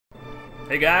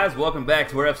Hey guys, welcome back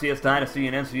to our FCS Dynasty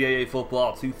and NCAA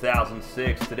Football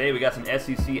 2006. Today we got some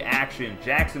SEC action.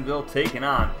 Jacksonville taking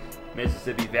on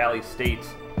Mississippi Valley State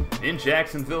in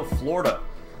Jacksonville, Florida.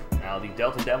 Now the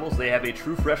Delta Devils, they have a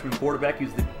true freshman quarterback.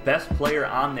 He's the best player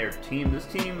on their team. This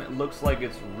team looks like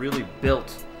it's really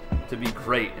built to be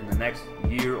great in the next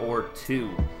year or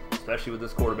two, especially with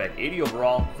this quarterback. 80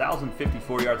 overall,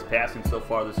 1,054 yards passing so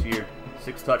far this year,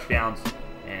 6 touchdowns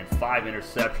and 5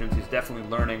 interceptions. He's definitely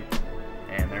learning.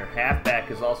 And their halfback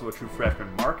is also a true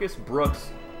freshman, Marcus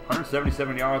Brooks,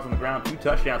 177 yards on the ground, 2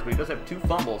 touchdowns, but he does have 2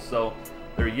 fumbles. So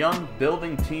they're a young,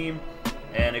 building team,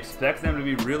 and expect them to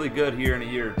be really good here in a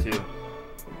year or two.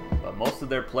 But most of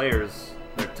their players,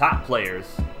 their top players,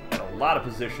 at a lot of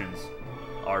positions,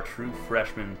 are true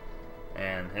freshmen.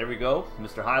 And here we go,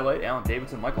 Mr. Highlight, Allen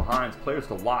Davidson, Michael Hines, players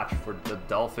to watch for the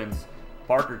Dolphins,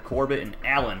 Parker Corbett, and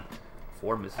Allen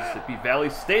for Mississippi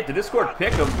Valley State. The Discord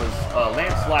pick'em was a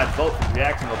landslide vote for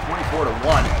Jacksonville, 24-1.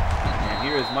 And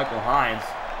here is Michael Hines.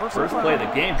 First play of the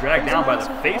game, dragged down by the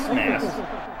face mask.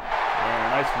 And a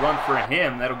nice run for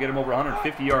him. That'll get him over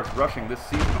 150 yards rushing this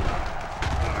season.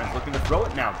 Hines looking to throw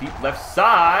it now. Deep left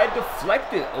side,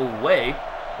 deflected away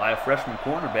by a freshman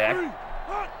cornerback.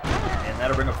 And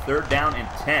that'll bring up 3rd down and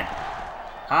 10.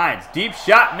 Hines, deep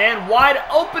shot, man wide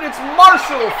open. It's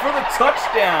Marshall for the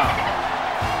touchdown.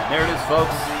 And there it is,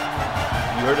 folks.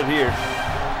 You heard it here.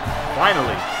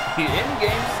 Finally, the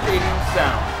in-game stadium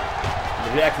sound.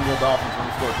 The Jacksonville Dolphins when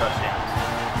they score touchdowns.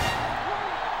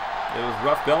 It was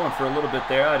rough going for a little bit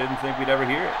there. I didn't think we'd ever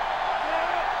hear it.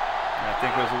 And I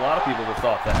think there's a lot of people that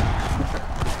thought that.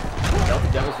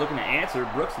 Delta Devils looking to answer.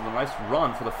 Brooks with a nice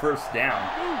run for the 1st down.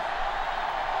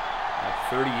 At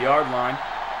 30-yard line.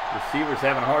 Receivers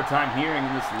having a hard time hearing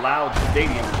in this loud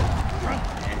stadium.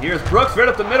 And here's Brooks right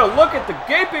up the middle. Look at the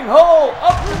gaping hole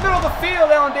up the middle of the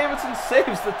field. Allen Davidson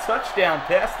saves the touchdown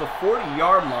past the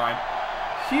 40-yard line.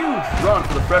 Huge run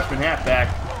for the freshman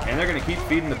halfback, and they're going to keep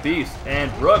feeding the beast.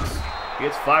 And Brooks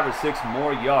gets 5 or 6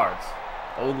 more yards.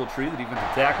 Ogletree, the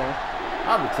defensive tackle,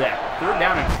 on the tackle. 3rd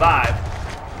down and 5.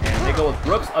 And they go with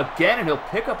Brooks again, and he'll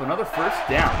pick up another 1st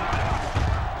down.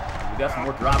 We got some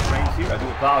more drop frames here. I do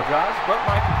apologize, but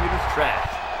my computer's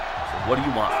trashed. So what do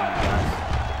you want from me, guys?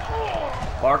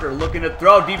 Parker looking to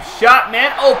throw. Deep shot,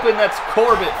 man open. That's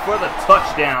Corbett for the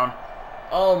touchdown.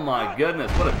 Oh my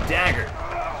goodness, what a dagger.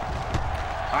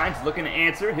 Hines looking to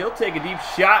answer. He'll take a deep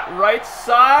shot right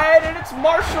side, and it's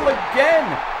Marshall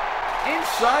again.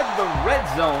 Inside the red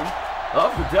zone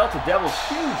of the Delta Devils.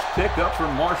 Huge pickup for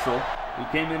Marshall, who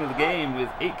came into the game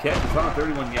with 8 catches,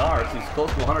 131 yards. He's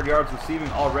close to 100 yards receiving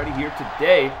already here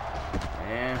today.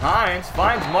 And Hines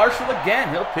finds Marshall again.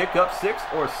 He'll pick up 6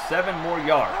 or 7 more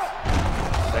yards.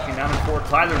 2nd down and 4.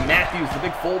 Tyler Matthews, the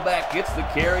big fullback, gets the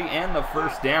carry and the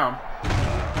 1st down.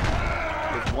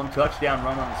 There's 1 touchdown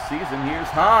run on the season. Here's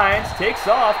Hines,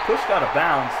 takes off, pushed out of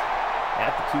bounds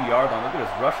at the 2-yard line. Look at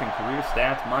his rushing career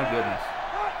stats, my goodness.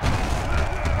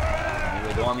 And here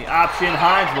they go on the option.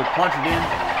 Hines will punch it in.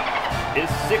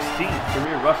 His 16th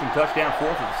career rushing touchdown,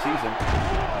 4th of the season.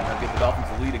 And they'll give the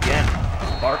Dolphins the lead again.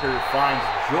 Parker finds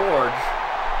George.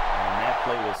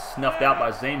 Play was snuffed out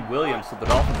by Zane Williams, so the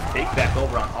Dolphins take back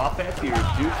over on offense. Here's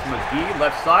Dukes McGee,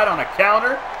 left side on a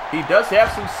counter. He does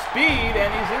have some speed, and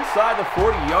he's inside the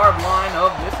 40-yard line of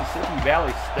Mississippi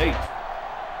Valley State.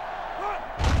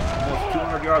 Almost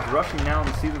 200 yards rushing now in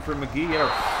the season for McGee. He had a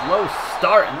slow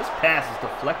start, and this pass is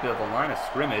deflected at the line of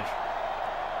scrimmage.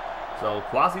 So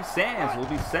Quasi Sands will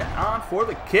be sent on for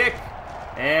the kick,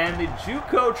 and the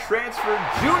JUCO transfer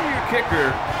junior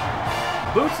kicker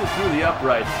boots it through the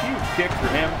uprights. Huge kick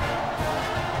for him.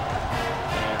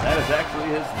 And that is actually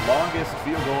his longest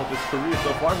field goal of his career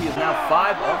so far. He is now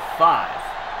 5 of 5.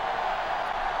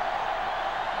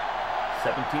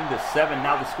 17-7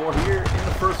 now the score here in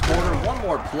the 1st quarter. 1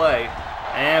 more play.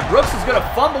 And Brooks is going to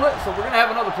fumble it, so we're going to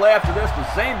have another play after this, but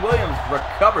Zane Williams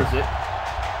recovers it.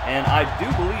 And I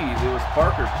do believe it was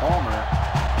Parker Palmer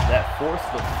that forced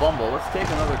the fumble. Let's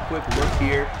take another quick look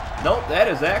here. Nope,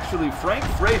 that is actually Frank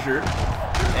Frazier.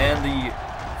 And the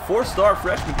 4-star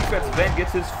freshman defensive end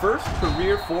gets his 1st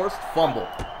career forced fumble.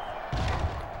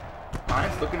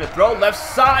 Hines looking to throw. Left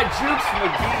side, Jukes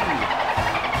McGee.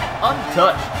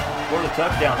 Untouched for the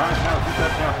touchdown. Hines now 2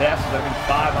 touchdown passes, having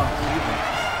 5 on the season.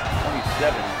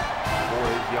 27 for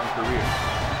his young career.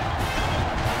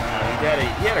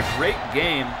 He had a great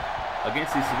game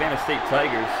against the Savannah State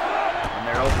Tigers in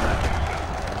their opener.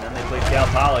 And then they played Cal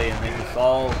Poly, and they just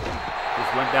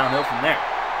went downhill from there.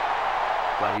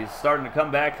 But he's starting to come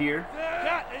back here.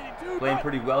 Playing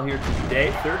pretty well here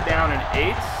today. 3rd down and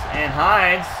 8. And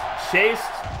Hines chased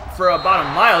for about a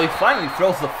mile. He finally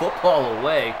throws the football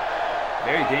away.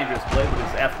 Very dangerous play, but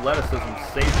his athleticism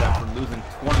saved them from losing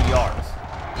 20 yards.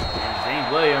 And Zane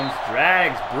Williams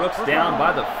drags Brooks down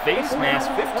by the face mask.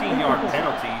 15-yard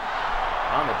penalty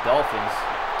on the Dolphins.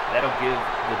 That'll give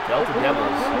the Delta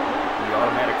Devils the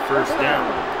automatic first down.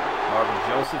 Marvin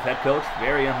Joseph, head coach,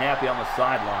 very unhappy on the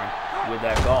sideline with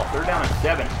that call. 3rd down and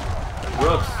 7.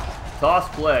 Brooks, toss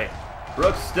play.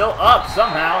 Brooks still up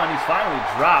somehow, and he's finally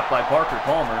dropped by Parker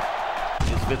Palmer.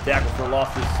 His 5th tackle for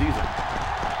loss this season.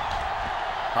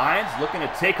 Hines looking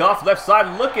to take off left side.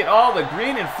 Look at all the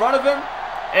green in front of him.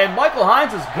 And Michael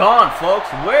Hines is gone, folks.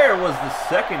 Where was the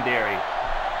secondary?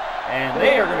 And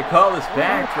they are going to call this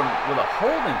back with a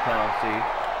holding penalty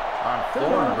on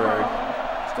Thornburg.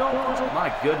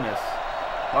 My goodness.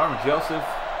 Marvin Joseph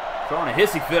throwing a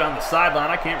hissy fit on the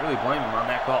sideline. I can't really blame him on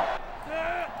that call.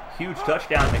 Huge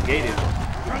touchdown negated.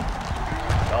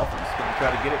 Dolphins going to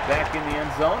try to get it back in the end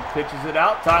zone. Pitches it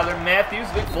out. Tyler Matthews,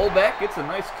 big fullback, gets a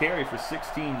nice carry for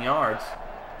 16 yards.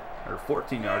 Or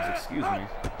 14 yards, excuse me.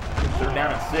 3rd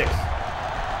down and 6.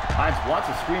 Hines wants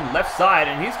a screen left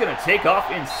side, and he's going to take off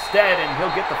instead, and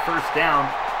he'll get the first down,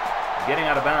 getting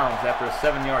out of bounds after a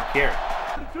 7-yard carry.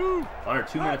 Under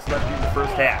 2 minutes left in the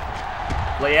first half.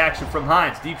 Play action from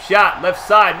Hines. Deep shot, left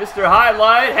side. Mr.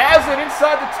 Highlight has it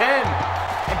inside the 10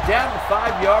 and down the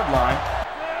 5-yard line.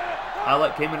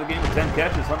 Highlight came into the game with 10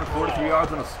 catches, 143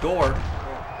 yards on a score.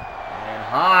 And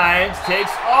Hines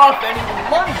takes off and he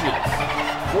lunges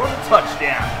for the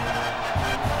touchdown.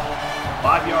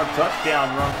 5-yard touchdown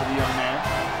run for the young man.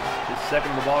 His 2nd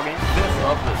of the ballgame, 5th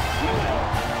of the season.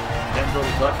 10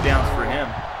 total touchdowns for him.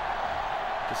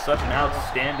 Just such an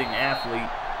outstanding athlete.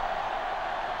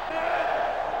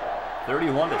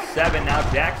 31-7. Now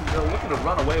Jacksonville looking to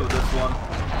run away with this one.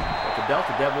 But the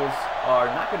Delta Devils are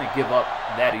not going to give up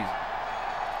that easy.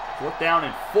 4th down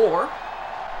and 4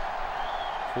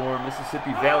 for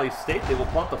Mississippi Valley State. They will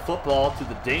punt the football to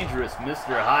the dangerous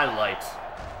Mr. Highlight.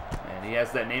 And he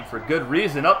has that name for good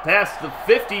reason. Up past the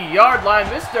 50-yard line.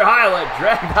 Mr. Highlight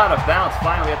dragged out of bounds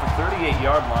finally at the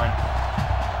 38-yard line.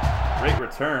 Great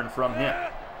return from him.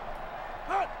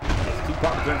 He has 2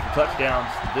 punt returns for touchdowns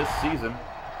this season.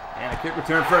 And a kick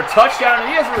return for a touchdown. And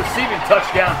he has a receiving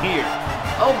touchdown here.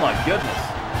 Oh my goodness.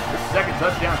 His 2nd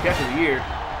touchdown catch of the year.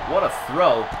 What a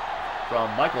throw from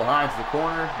Michael Hines, the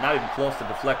corner. Not even close to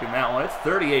deflecting that one. It's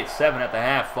 38-7 at the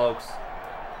half, folks.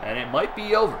 And it might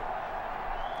be over.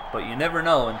 But you never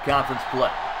know in conference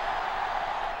play.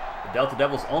 The Delta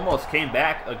Devils almost came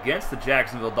back against the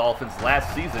Jacksonville Dolphins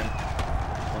last season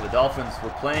when the Dolphins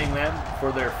were playing them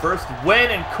for their first win.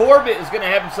 And Corbett is going to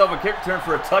have himself a kick return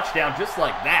for a touchdown just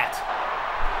like that.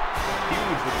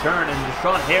 Huge return. And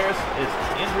Deshaun Harris is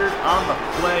injured on the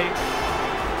play.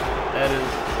 That is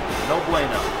no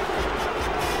bueno.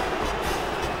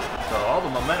 So all the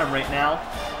momentum right now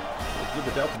is with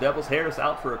the Delta Devils. Harris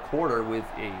out for a quarter with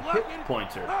a hip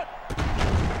pointer.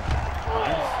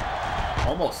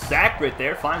 Almost sacked right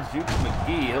there. Finds Jukes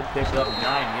McGee. He'll pick up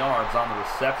 9 yards on the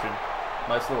reception.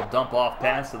 Nice little dump off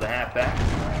pass to the halfback.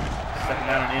 2nd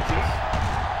down and inches.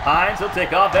 Hines, he'll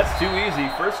take off. That's too easy.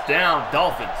 1st down,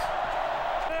 Dolphins.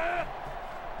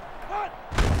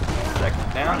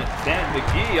 2nd down and 10.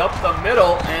 McGee up the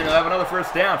middle, and they'll have another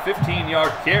 1st down.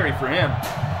 15-yard carry for him.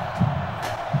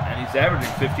 And he's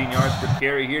averaging 15 yards per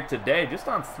carry here today. Just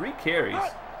on 3 carries,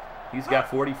 he's got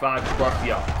 45-plus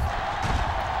yards.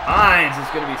 Hines is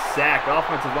going to be sacked.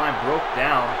 Offensive line broke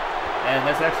down. And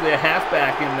that's actually a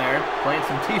halfback in there playing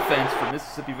some defense for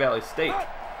Mississippi Valley State.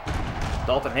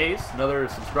 Dalton Hayes, another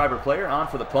subscriber player, on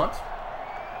for the punt.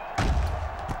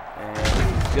 And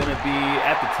he's going to be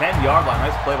at the 10-yard line.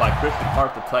 Nice play by Christian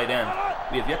Hart, the tight end.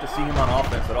 We have yet to see him on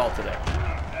offense at all today.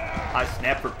 High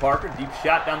snap for Parker. Deep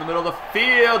shot down the middle of the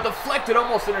field. Deflected,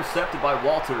 almost intercepted by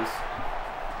Walters.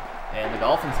 And the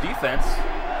Dolphins defense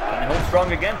can hold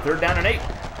strong again. 3rd down and 8.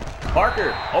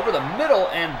 Parker over the middle,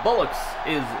 and Bullocks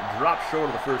is dropped short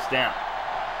of the 1st down.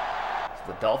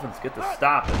 So the Dolphins get the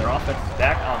stop, and their offense is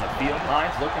back on the field.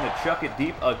 Hines looking to chuck it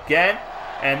deep again,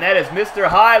 and that is Mr.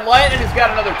 Highlight, and he's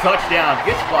got another touchdown.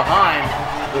 Gets behind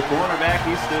the cornerback.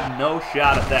 He stood no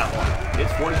shot at that one.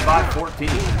 It's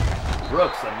 45-14.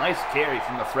 Brooks, a nice carry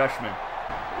from the freshman.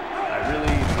 I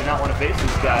really do not want to face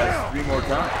these guys 3 more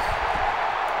times.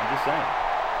 I'm just saying.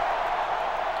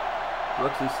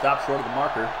 Brooks is stopped short of the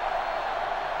marker.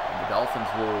 And the Dolphins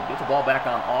will get the ball back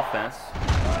on offense.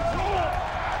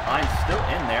 Hines still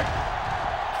in there.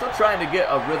 Still trying to get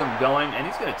a rhythm going. And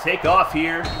he's going to take off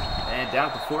here and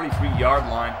down at the 43-yard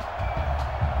line.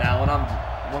 Now,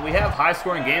 when we have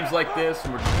high-scoring games like this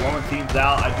and we're just blowing teams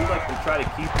out, I do like to try to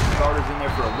keep the starters in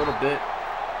there for a little bit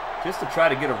just to try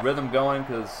to get a rhythm going,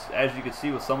 because as you can see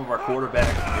with some of our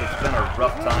quarterbacks, it's been a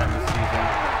rough time this season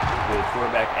with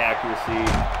quarterback accuracy,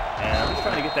 and I'm just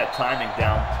trying to get that timing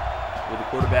down with the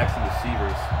quarterbacks and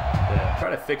receivers to try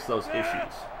to fix those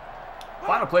issues.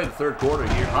 Final play of the third quarter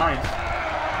here. Hines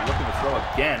looking to throw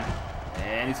again,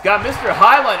 and he's got Mr.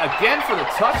 Highlight again for the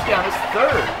touchdown, his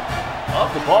third of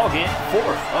the ball game,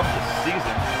 fourth of the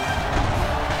season.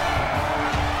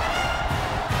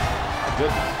 My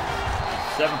goodness.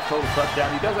 7th total touchdown.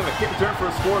 He does have a kick return for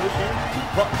a score this year, 2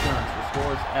 punt returns for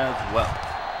scores as well.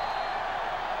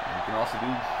 And he can also do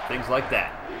things like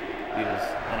that. He is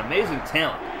an amazing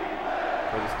talent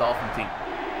for this Dolphin team.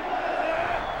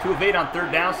 2 of 8 on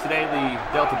third downs today, the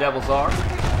Delta Devils are.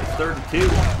 It's 3rd and 2.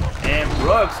 And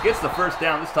Brooks gets the first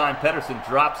down. This time Pedersen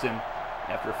drops him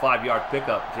after a 5-yard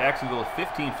pickup. Jacksonville with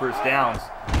 15 first downs.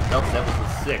 Delta Devils with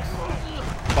 6.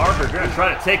 Parker going to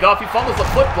try to take off. He fumbles the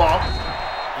football.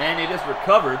 And it is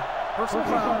recovered. Personal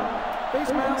foul.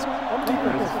 Face mask on the defense.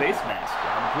 There's a face mask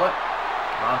on the play.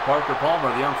 Ron Parker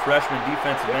Palmer, the young freshman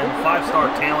defensive end,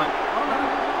 5-star talent.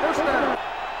 First down.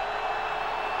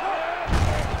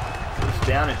 First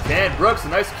down and 10. Brooks, a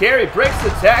nice carry, breaks the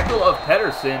tackle of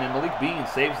Pedersen, and Malik Bean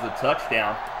saves the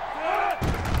touchdown.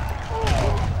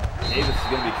 Davis is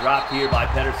going to be dropped here by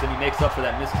Pedersen. He makes up for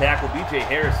that missed tackle. B.J.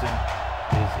 Harrison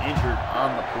is injured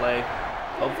on the play.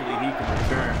 Hopefully he can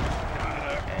return.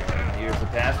 Here's the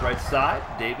pass right side.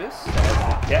 Davis has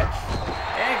the catch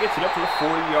and gets it up to the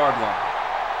 40-yard line.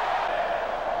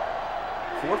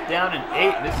 4th down and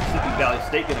 8. Mississippi Valley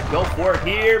State going to go for it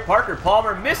here. Parker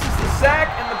Palmer misses the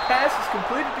sack, and the pass is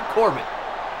completed to Corbett.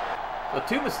 So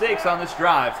 2 mistakes on this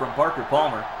drive from Parker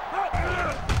Palmer.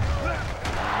 And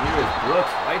here is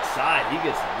Brooks, right side. He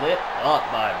gets lit up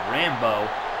by Rambo,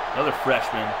 another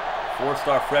freshman,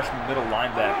 4-star freshman middle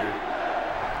linebacker.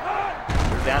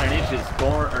 Down in inches,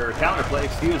 counter play,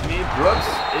 excuse me. Brooks,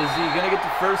 is he going to get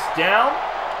the first down?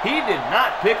 He did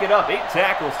not pick it up. 8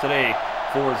 tackles today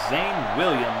for Zane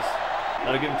Williams.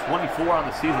 That'll give him 24 on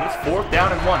the season. It's 4th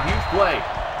down and 1. Huge play.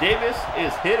 Davis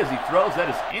is hit as he throws. That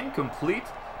is incomplete.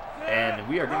 And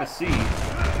we are going to see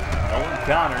Owen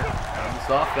Connor on this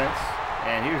offense.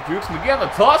 And here's Jukes McGee on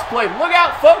the toss play. Look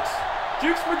out, folks.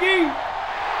 Jukes McGee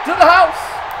to the house.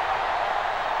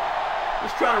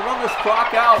 Just trying to run this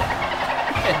clock out.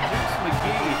 And Jukes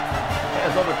McGee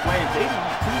has other plans.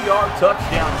 82-yard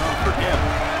touchdown run for him.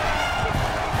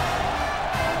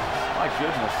 My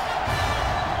goodness.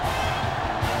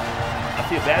 I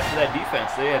feel bad for that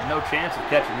defense. They had no chance of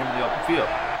catching him in the open field.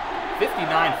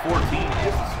 59-14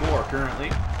 is the score currently.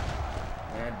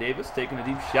 And Davis taking a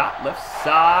deep shot. Left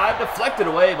side. Deflected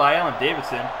away by Allen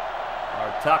Davidson, our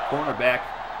top cornerback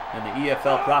in the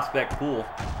EFL prospect pool.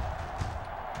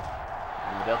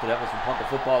 The Delta Devils will punt the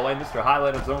football away. Mr.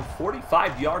 Highlight of his own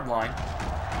 45-yard line.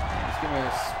 He's going to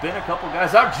spin a couple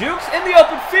guys out. Jukes in the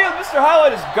open field. Mr.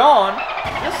 Highlight is gone.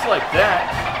 Just like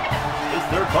that. His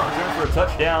 3rd punt return for a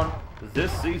touchdown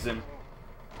this season.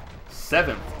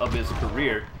 7th of his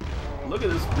career. Look at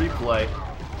this replay.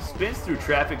 Spins through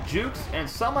traffic. Jukes and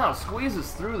somehow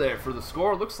squeezes through there for the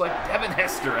score. Looks like Devin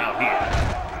Hester out here.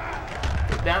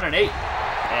 3rd down and 8.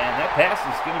 And that pass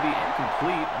is going to be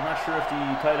incomplete. I'm not sure if the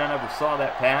tight end ever saw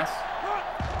that pass.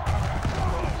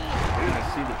 We're going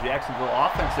to see the Jacksonville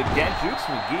offense again. Jukes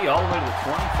McGee all the way to the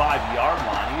 25-yard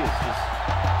line. He is just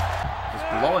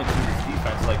blowing through this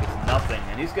defense like it's nothing.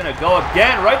 And he's going to go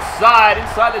again, right side,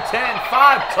 inside the 10. 5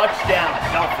 touchdown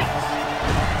Dolphins.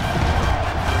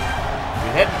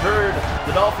 We hadn't heard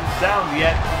the Dolphins sound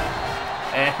yet.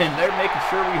 And they're making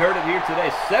sure we heard it here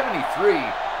today.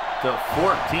 73-14,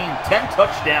 10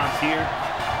 touchdowns here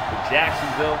for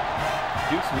Jacksonville.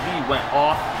 Jukes McGee went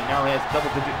off. He now has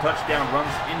double-digit touchdown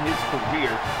runs in his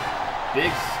career.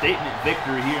 Big statement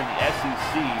victory here in the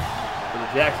SEC for the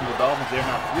Jacksonville Dolphins. They're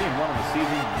now 3-1 in the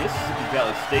season. Mississippi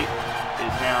Valley State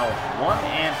is now 1-4,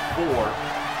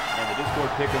 and the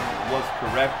Discord pick'em was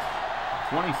correct.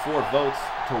 24 votes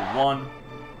to 1.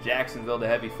 Jacksonville, the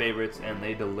heavy favorites, and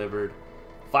they delivered.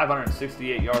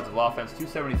 568 yards of offense,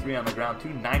 273 on the ground,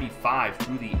 295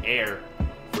 through the air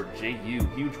for JU.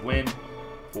 Huge win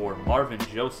for Marvin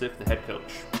Joseph, the head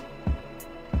coach.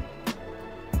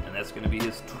 And that's going to be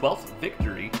his 12th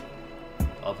victory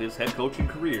of his head coaching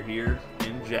career here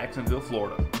in Jacksonville,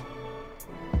 Florida.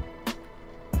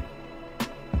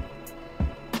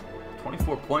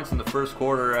 24 points in the first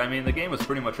quarter. I mean, the game was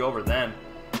pretty much over then.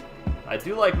 I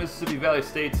do like Mississippi Valley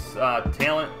State's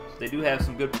talent. They do have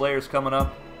some good players coming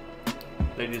up.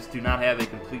 They just do not have a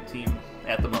complete team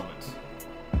at the moment.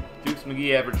 Jukes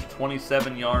McGee averaged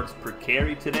 27 yards per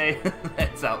carry today.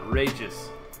 That's outrageous.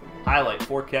 Highlight,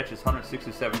 4 catches,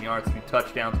 167 yards, 3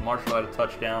 touchdowns. Marshall had a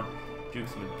touchdown.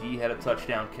 Jukes McGee had a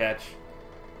touchdown catch.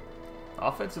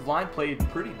 Offensive line played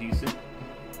pretty decent.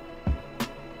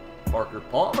 Parker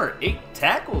Palmer, 8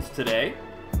 tackles today.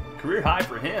 Career high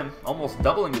for him, almost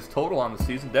doubling his total on the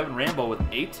season. Devin Rambo with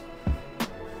 8.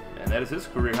 And that is his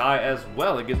career high as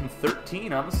well. It gives him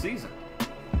 13 on the season.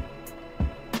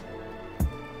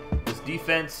 This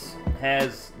defense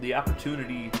has the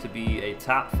opportunity to be a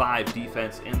top 5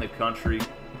 defense in the country.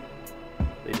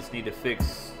 They just need to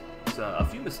fix a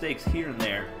few mistakes here and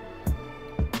there,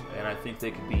 and I think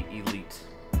they could be elite.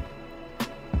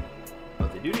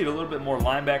 But they do need a little bit more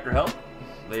linebacker help.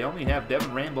 They only have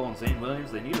Devin Rambo and Zane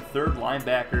Williams. They need a 3rd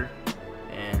linebacker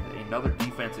and another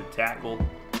defensive tackle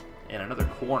and another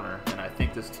corner, and I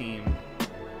think this team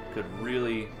could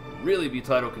really, really be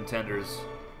title contenders,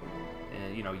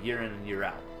 year in and year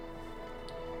out.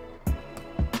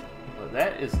 But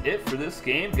that is it for this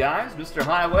game, guys. Mr.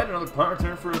 Highlight, another punt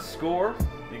return for a score.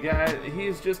 The guy, he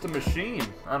is just a machine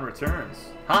on returns.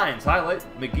 Hines, Highlight,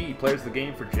 McGee, players of the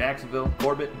game for Jacksonville,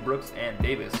 Corbett, Brooks, and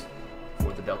Davis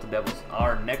for the Delta Devils.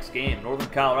 Our next game, Northern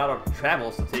Colorado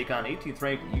travels to take on 18th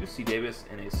ranked UC Davis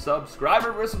in a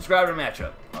subscriber versus subscriber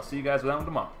matchup. I'll see you guys with that one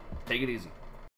tomorrow. Take it easy.